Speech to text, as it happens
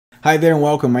Hi there and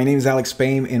welcome. My name is Alex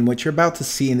Payne, and what you're about to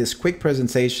see in this quick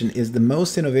presentation is the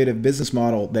most innovative business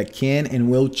model that can and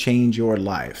will change your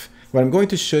life. What I'm going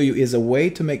to show you is a way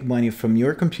to make money from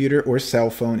your computer or cell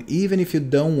phone, even if you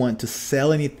don't want to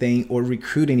sell anything or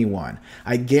recruit anyone.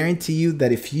 I guarantee you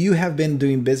that if you have been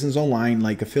doing business online,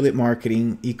 like affiliate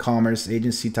marketing, e-commerce,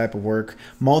 agency type of work,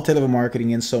 multi-level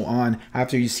marketing, and so on,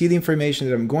 after you see the information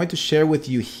that I'm going to share with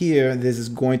you here, this is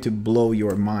going to blow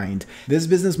your mind. This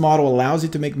business model allows you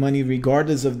to make money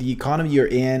regardless of the economy you're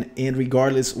in and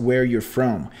regardless where you're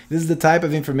from. This is the type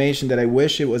of information that I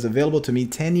wish it was available to me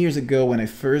 10 years ago when I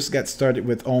first got started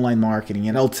with online marketing,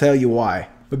 and I'll tell you why.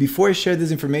 But before I share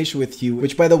this information with you,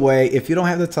 which by the way, if you don't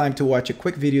have the time to watch a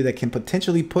quick video that can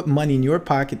potentially put money in your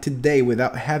pocket today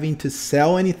without having to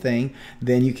sell anything,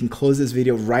 then you can close this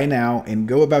video right now and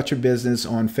go about your business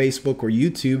on Facebook or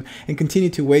YouTube and continue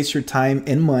to waste your time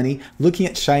and money looking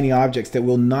at shiny objects that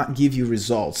will not give you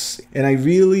results. And I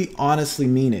really honestly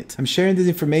mean it. I'm sharing this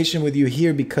information with you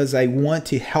here because I want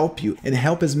to help you and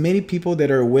help as many people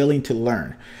that are willing to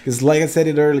learn. Because like I said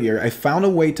it earlier, I found a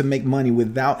way to make money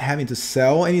without having to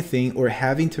sell anything or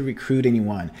having to recruit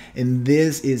anyone, and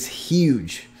this is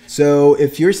huge. So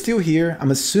if you're still here,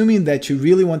 I'm assuming that you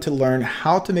really want to learn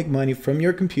how to make money from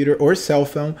your computer or cell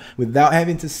phone without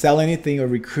having to sell anything or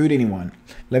recruit anyone.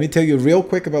 Let me tell you real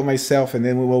quick about myself, and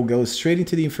then we will go straight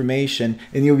into the information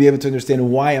and you'll be able to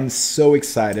understand why I'm so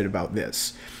excited about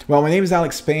this. Well, my name is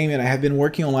Alex Payne, and I have been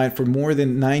working online for more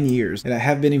than 9 years, and I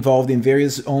have been involved in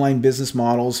various online business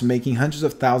models, making hundreds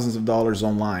of thousands of dollars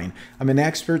online. I'm an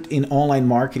expert in online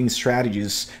marketing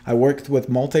strategies. I worked with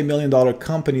multi-million-dollar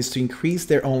companies to increase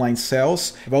their online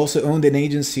sales. I've also owned an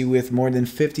agency with more than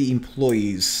 50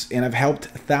 employees, and I've helped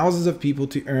thousands of people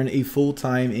to earn a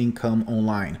full-time income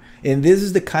online. And this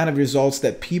is the kind of results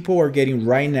that people are getting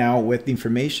right now with the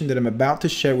information that I'm about to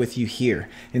share with you here.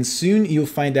 And soon you'll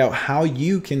find out how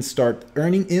you can start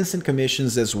earning instant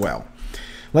commissions as well.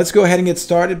 Let's go ahead and get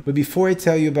started. But before I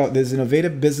tell you about this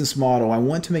innovative business model, I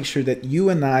want to make sure that you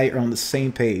and I are on the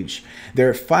same page. There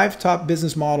are 5 top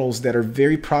business models that are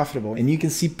very profitable, and you can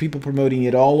see people promoting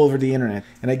it all over the internet.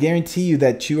 And I guarantee you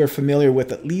that you are familiar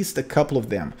with at least a couple of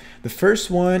them. The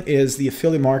first one is the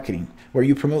affiliate marketing, where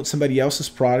you promote somebody else's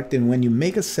product, and when you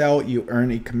make a sale, you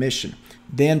earn a commission.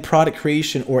 Then product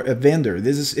creation, or a vendor.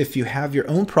 This is if you have your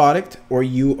own product or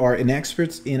you are an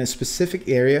expert in a specific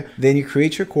area, then you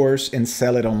create your course and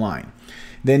sell it online.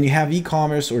 Then you have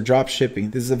e-commerce or drop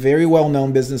shipping. This is a very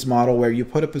well-known business model where you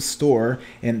put up a store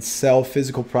and sell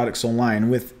physical products online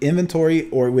with inventory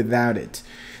or without it.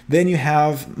 Then you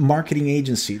have marketing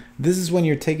agency. This is when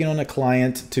you're taking on a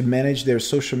client to manage their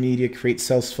social media, create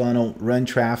sales funnel, run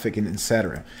traffic, and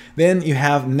etc. Then you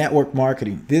have network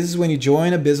marketing. This is when you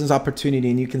join a business opportunity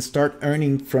and you can start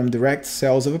earning from direct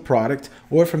sales of a product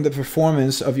or from the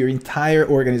performance of your entire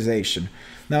organization.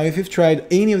 Now, if you've tried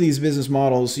any of these business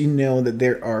models, you know that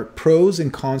there are pros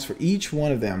and cons for each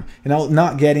one of them. And I'll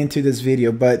not get into this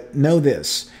video, but know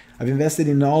this. I've invested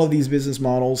in all of these business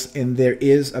models, and there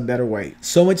is a better way.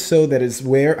 So much so that is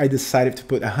where I decided to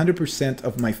put 100%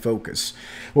 of my focus.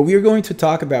 What we are going to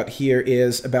talk about here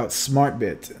is about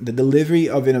SmartBit, the delivery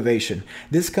of innovation.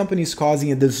 This company is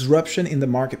causing a disruption in the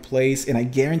marketplace, and I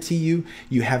guarantee you,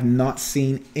 you have not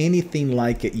seen anything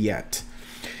like it yet.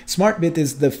 SmartBit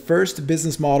is the first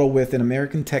business model with an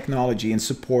American technology and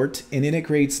support, and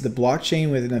integrates the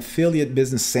blockchain with an affiliate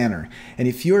business center. And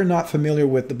if you're not familiar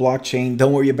with the blockchain,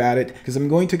 don't worry about it, because I'm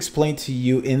going to explain to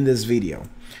you in this video.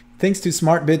 Thanks to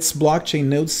SmartBit's blockchain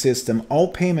node system, all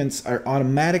payments are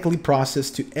automatically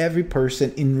processed to every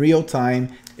person in real time.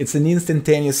 It's an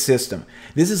instantaneous system.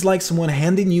 This is like someone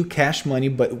handing you cash money,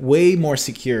 but way more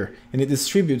secure, and it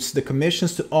distributes the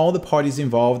commissions to all the parties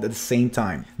involved at the same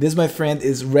time. This, my friend,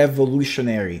 is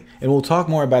revolutionary, and we'll talk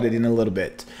more about it in a little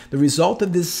bit. The result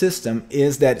of this system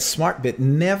is that SmartBit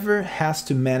never has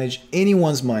to manage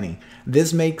anyone's money.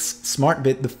 This makes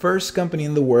SmartBit the first company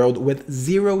in the world with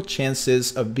 0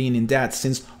 chances of being in debt,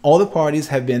 since all the parties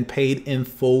have been paid in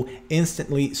full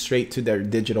instantly straight to their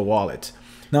digital wallet.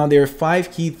 Now, there are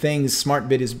 5 key things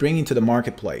SmartBit is bringing to the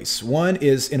marketplace. One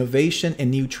is innovation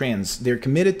and new trends. They're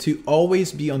committed to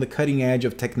always be on the cutting edge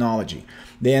of technology.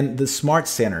 Then the Smart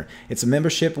Center. It's a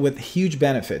membership with huge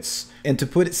benefits. And to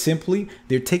put it simply,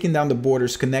 they're taking down the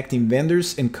borders connecting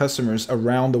vendors and customers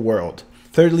around the world.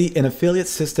 Thirdly, an affiliate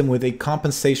system with a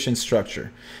compensation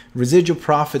structure. Residual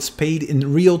profits paid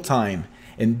in real time,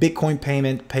 and Bitcoin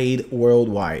payment paid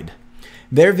worldwide.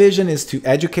 Their vision is to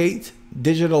educate,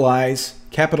 digitalize,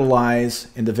 capitalize,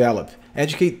 and develop.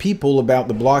 Educate people about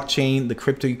the blockchain, the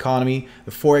crypto economy,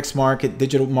 the forex market,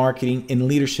 digital marketing, and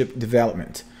leadership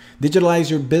development. Digitalize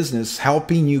your business,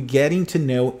 helping you getting to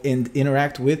know and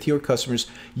interact with your customers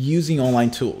using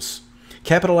online tools.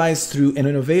 Capitalize through an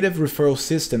innovative referral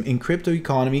system in crypto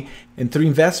economy and through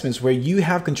investments where you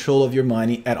have control of your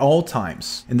money at all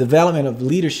times. And development of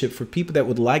leadership for people that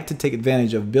would like to take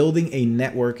advantage of building a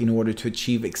network in order to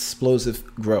achieve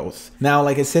explosive growth. Now,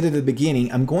 like I said at the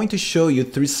beginning, I'm going to show you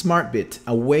through SmartBit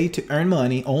a way to earn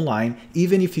money online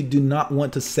even if you do not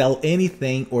want to sell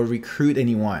anything or recruit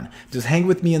anyone. Just hang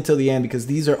with me until the end because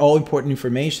these are all important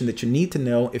information that you need to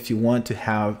know if you want to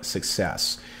have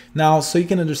success. Now, so you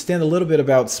can understand a little bit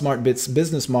about SmartBit's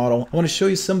business model, I want to show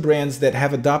you some brands that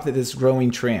have adopted this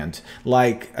growing trend,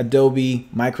 like Adobe,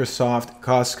 Microsoft,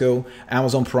 Costco,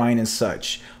 Amazon Prime, and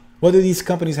such. What do these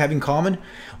companies have in common?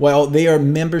 Well, they are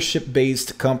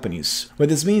membership-based companies. What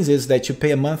this means is that you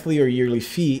pay a monthly or yearly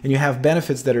fee and you have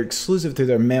benefits that are exclusive to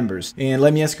their members. And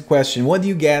let me ask you a question. What do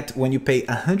you get when you pay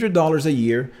 $100 a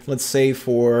year, let's say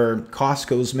for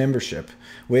Costco's membership,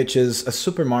 which is a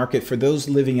supermarket for those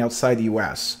living outside the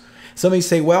US? Some may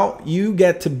say, well, you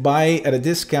get to buy at a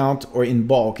discount or in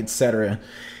bulk, etc.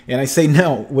 And I say,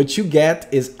 no, what you get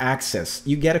is access.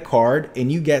 You get a card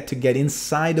and you get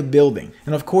inside the building.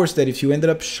 And of course that if you ended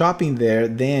up shopping there,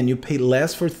 then you pay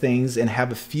less for things and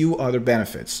have a few other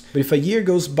benefits. But if a year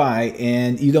goes by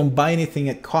and you don't buy anything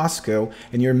at Costco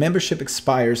and your membership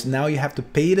expires, now you have to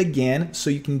pay it again so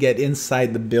you can get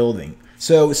inside the building.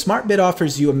 So SmartBit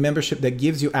offers you a membership that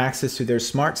gives you access to their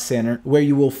Smart Center where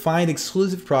you will find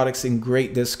exclusive products and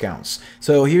great discounts.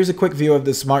 So here's a quick view of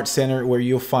the Smart Center where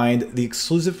you'll find the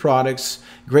exclusive products,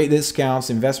 great discounts,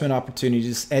 investment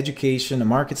opportunities, education, a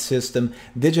market system,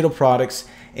 digital products,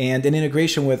 and an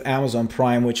integration with Amazon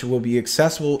Prime, which will be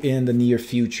accessible in the near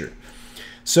future.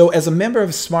 So as a member of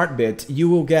SmartBit, you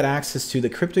will get access to the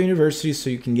Crypto University so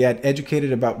you can get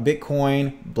educated about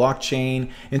Bitcoin, blockchain,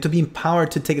 and to be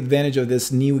empowered to take advantage of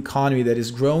this new economy that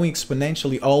is growing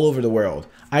exponentially all over the world.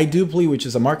 iDuply, which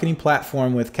is a marketing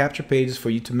platform with capture pages for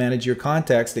you to manage your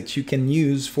contacts that you can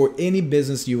use for any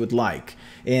business you would like.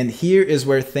 And here is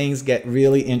where things get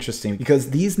really interesting because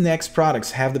these next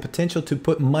products have the potential to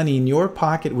put money in your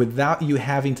pocket without you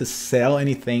having to sell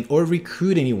anything or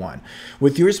recruit anyone.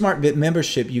 With your SmartBit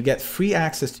membership, you get free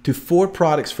access to 4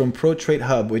 products from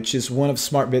ProTradeHub, which is one of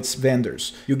SmartBit's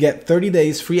vendors. You get 30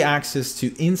 days free access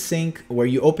to InSync, where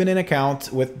you open an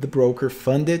account with the broker,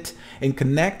 fund it, and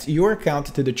connect your account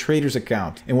to the trader's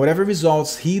account. And whatever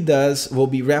results he does will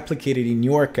be replicated in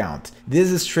your account.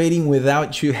 This is trading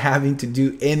without you having to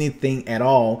do anything at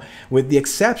all, with the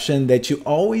exception that you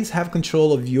always have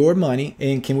control of your money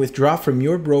and can withdraw from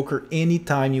your broker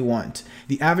anytime you want.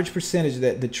 The average percentage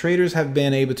that the traders have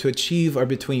been able to achieve are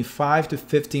between 5 to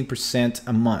 15%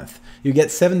 a month. You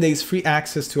get 7 days free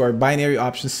access to our binary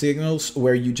option signals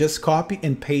where you just copy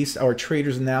and paste our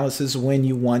traders analysis when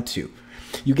you want to.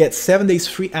 You get 7 days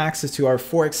free access to our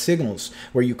Forex signals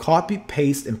where you copy,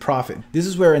 paste, and profit. This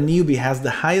is where a newbie has the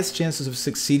highest chances of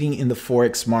succeeding in the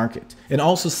Forex market. And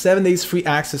also 7 days free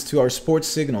access to our sports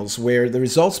signals where the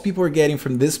results people are getting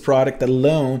from this product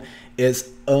alone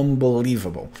is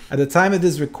unbelievable. At the time of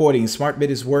this recording, SmartBit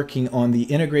is working on the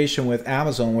integration with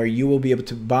Amazon where you will be able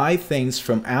to buy things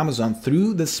from Amazon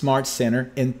through the Smart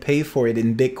Center and pay for it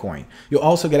in Bitcoin. You'll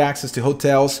also get access to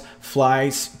hotels,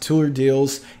 flights, tour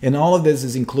deals, and all of this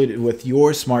is included with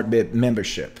your SmartBit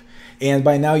membership. And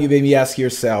by now you may be asking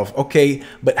yourself, okay,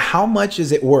 but how much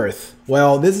is it worth?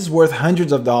 Well, this is worth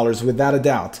hundreds of dollars without a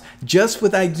doubt. Just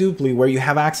with iDuply, where you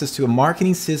have access to a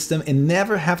marketing system and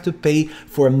never have to pay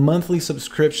for a monthly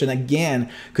subscription again,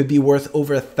 could be worth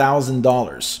over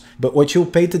 $1,000. But what you'll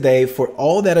pay today for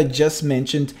all that I just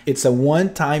mentioned, it's a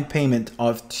one-time payment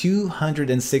of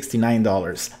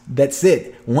 $269. That's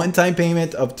it. One-time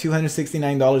payment of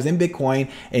 $269 in Bitcoin,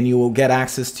 and you will get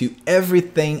access to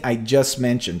everything I just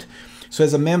mentioned. So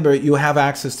as a member, you'll have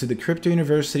access to the Crypto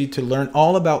University to learn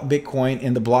all about Bitcoin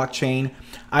and the blockchain,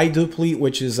 iDuply,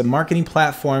 which is a marketing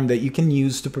platform that you can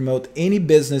use to promote any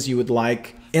business you would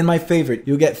like. And my favorite,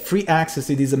 you'll get free access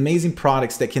to these amazing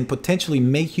products that can potentially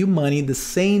make you money the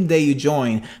same day you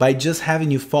join by just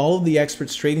having you follow the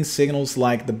experts trading signals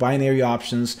like the binary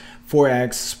options,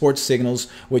 Forex, sports signals,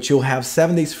 which you'll have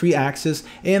 7 days free access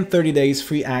and 30 days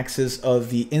free access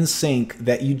of the InSync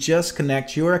that you just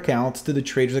connect your account to the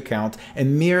trader's account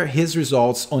and mirror his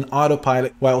results on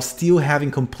autopilot while still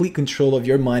having complete control of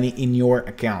your money in your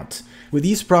account. With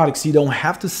these products, you don't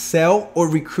have to sell or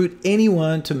recruit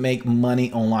anyone to make money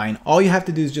online. All you have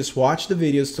to do is just watch the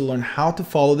videos to learn how to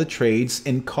follow the trades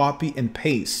and copy and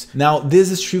paste. Now, this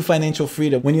is true financial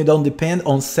freedom when you don't depend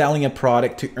on selling a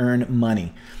product to earn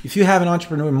money. If you you have an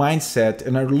entrepreneur mindset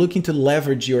and are looking to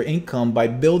leverage your income by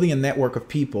building a network of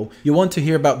people, you want to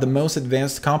hear about the most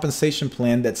advanced compensation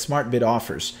plan that SmartBit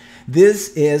offers. This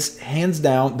is hands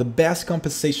down the best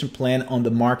compensation plan on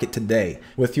the market today.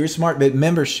 With your SmartBit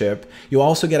membership, you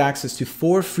also get access to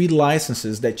 4 free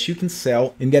licenses that you can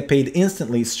sell and get paid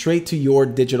instantly straight to your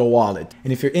digital wallet.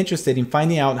 And if you're interested in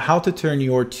finding out how to turn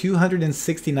your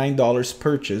 $269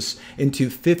 purchase into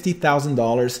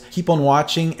 $50,000, keep on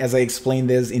watching as I explain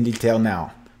this in detail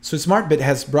now. So SmartBit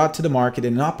has brought to the market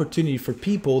an opportunity for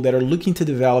people that are looking to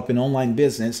develop an online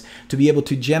business to be able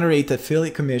to generate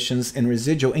affiliate commissions and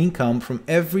residual income from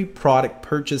every product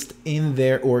purchased in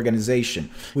their organization.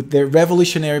 With their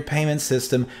revolutionary payment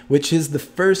system, which is the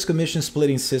first commission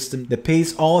splitting system that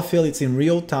pays all affiliates in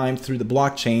real time through the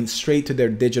blockchain straight to their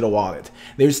digital wallet.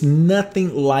 There's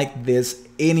nothing like this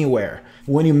anywhere.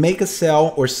 When you make a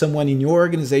sell or someone in your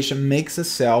organization makes a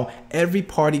sell, every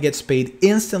party gets paid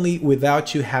instantly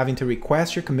without you having to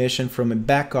request your commission from a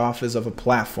back office of a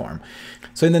platform.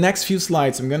 So in the next few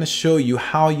slides, I'm going to show you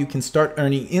how you can start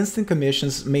earning instant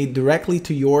commissions made directly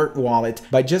to your wallet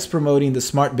by just promoting the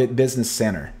SmartBit Business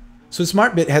Center. So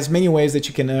SmartBit has many ways that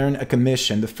you can earn a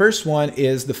commission. The first one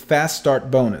is the Fast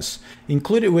Start bonus.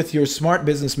 Included with your Smart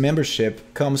Business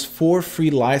membership comes 4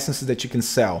 free licenses that you can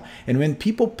sell. And when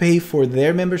people pay for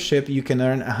their membership, you can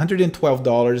earn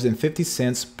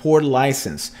 $112.50 per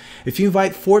license. If you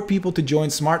invite 4 people to join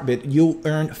SmartBit, you'll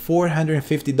earn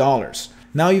 $450.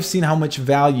 Now you've seen how much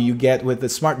value you get with the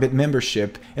SmartBit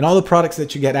membership and all the products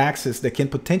that you get access that can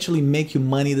potentially make you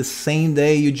money the same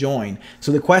day you join.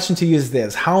 So the question to you is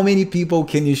this: how many people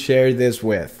can you share this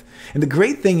with? And the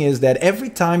great thing is that every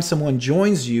time someone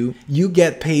joins you, you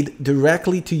get paid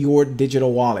directly to your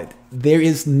digital wallet. There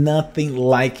is nothing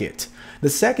like it. The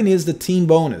second is the team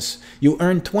bonus. You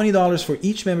earn $20 for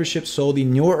each membership sold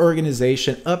in your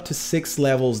organization up to 6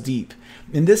 levels deep.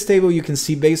 In this table, you can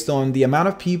see based on the amount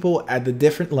of people at the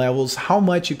different levels, how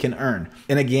much you can earn.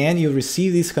 And again, you'll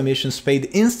receive these commissions paid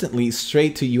instantly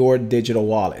straight to your digital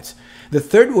wallet. The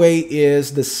third way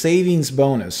is the savings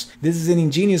bonus. This is an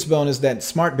ingenious bonus that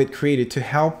SmartBit created to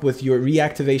help with your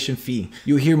reactivation fee.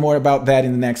 You'll hear more about that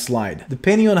in the next slide.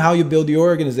 Depending on how you build your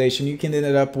organization, you can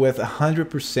end up with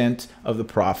 100% of the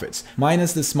profits,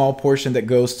 minus the small portion that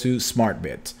goes to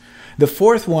SmartBit. The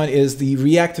fourth one is the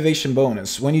reactivation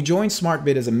bonus. When you join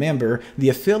SmartBit as a member, the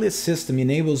affiliate system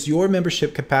enables your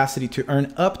membership capacity to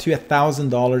earn up to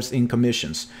 $1,000 in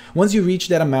commissions. Once you reach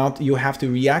that amount, you'll have to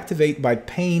reactivate by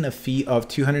paying a fee of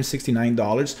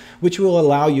 $269, which will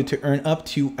allow you to earn up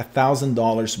to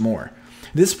 $1,000 more.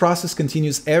 This process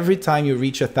continues every time you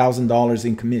reach $1,000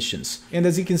 in commissions. And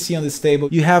as you can see on this table,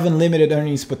 you have unlimited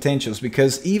earnings potentials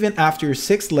because even after your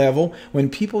 6th level, when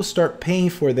people start paying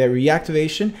for their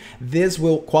reactivation, this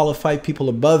will qualify people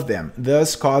above them,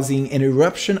 thus causing an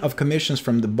eruption of commissions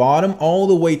from the bottom all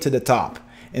the way to the top.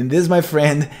 And this, my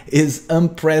friend, is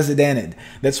unprecedented.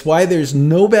 That's why there's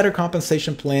no better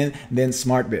compensation plan than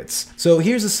SmartBit's. So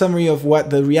here's a summary of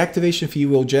what the reactivation fee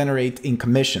will generate in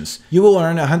commissions. You will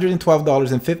earn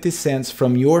 $112.50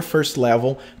 from your first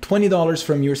level, $20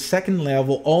 from your second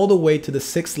level all the way to the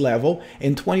 6th level,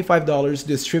 and $25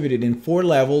 distributed in 4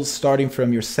 levels starting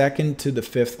from your 2nd to the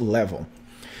 5th level.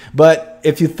 But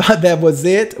if you thought that was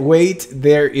it, wait,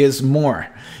 there is more.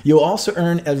 You'll also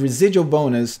earn a residual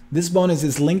bonus. This bonus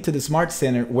is linked to the Smart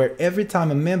Center, where every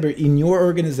time a member in your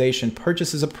organization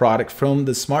purchases a product from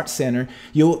the Smart Center,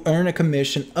 you'll earn a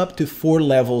commission up to 4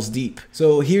 levels deep.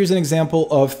 So here's an example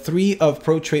of 3 of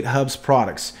ProTrade Hub's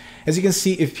products. As you can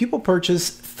see, if people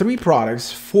purchase 3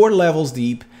 products 4 levels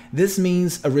deep, this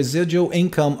means a residual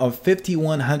income of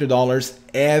 $5,100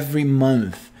 every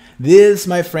month. This,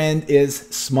 my friend, is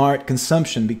smart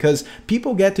consumption because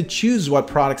people get to choose what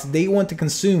products they want to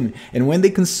consume. And when they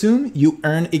consume, you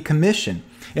earn a commission.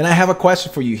 And I have a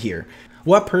question for you here.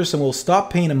 What person will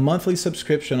stop paying a monthly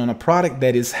subscription on a product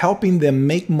that is helping them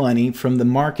make money from the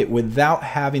market without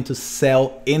having to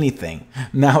sell anything?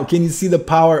 Now, can you see the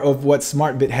power of what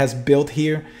SmartBit has built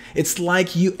here? It's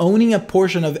like you owning a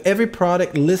portion of every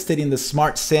product listed in the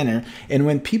Smart Center, and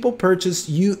when people purchase,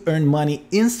 you earn money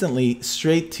instantly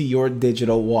straight to your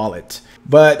digital wallet.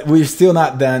 But we're still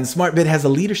not done. SmartBit has a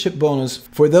leadership bonus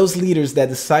for those leaders that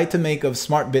decide to make of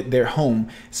SmartBit their home.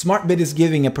 SmartBit is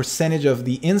giving a percentage of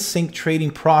the in-sync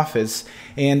trading profits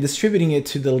and distributing it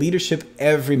to the leadership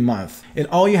every month. And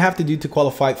all you have to do to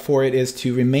qualify for it is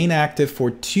to remain active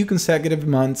for 2 consecutive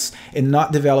months and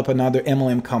not develop another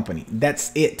MLM company.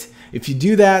 That's it. If you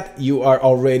do that, you are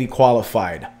already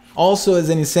qualified. Also, as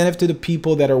an incentive to the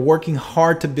people that are working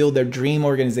hard to build their dream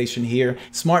organization here,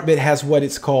 SmartBid has what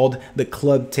it's called the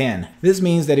Club 10. This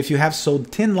means that if you have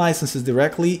sold 10 licenses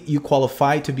directly, you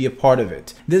qualify to be a part of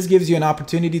it. This gives you an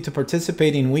opportunity to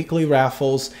participate in weekly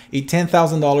raffles, a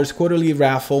 $10,000 quarterly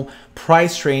raffle,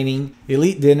 prize training,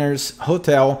 elite dinners,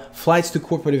 hotel, flights to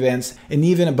corporate events, and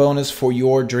even a bonus for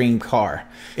your dream car.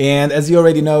 And as you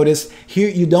already noticed, here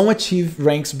you don't achieve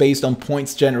ranks based on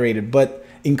points generated, but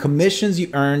in commissions you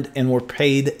earned and were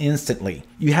paid instantly.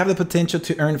 You have the potential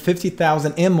to earn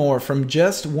 $50,000 and more from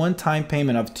just one-time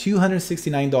payment of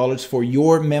 $269 for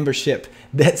your membership.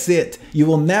 That's it. You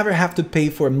will never have to pay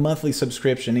for a monthly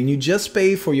subscription, and you just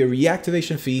pay for your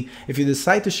reactivation fee if you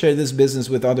decide to share this business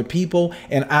with other people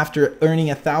and after earning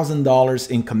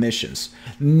 $1,000 in commissions.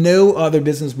 No other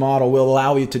business model will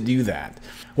allow you to do that.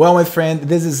 Well, my friend,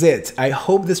 this is it. I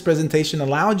hope this presentation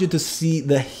allowed you to see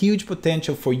the huge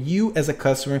potential for you as a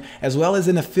customer as well as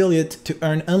an affiliate to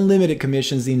earn unlimited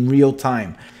commissions in real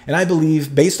time. And I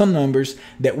believe, based on numbers,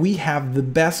 that we have the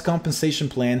best compensation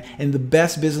plan and the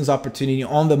best business opportunity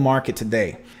on the market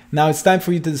today. Now it's time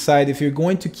for you to decide if you're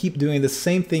going to keep doing the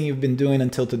same thing you've been doing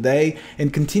until today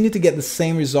and continue to get the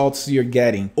same results you're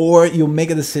getting, or you'll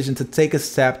make a decision to take a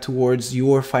step towards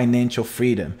your financial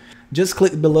freedom. Just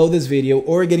click below this video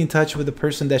or get in touch with the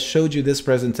person that showed you this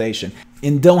presentation.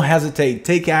 And don't hesitate,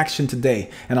 take action today,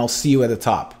 and I'll see you at the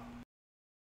top.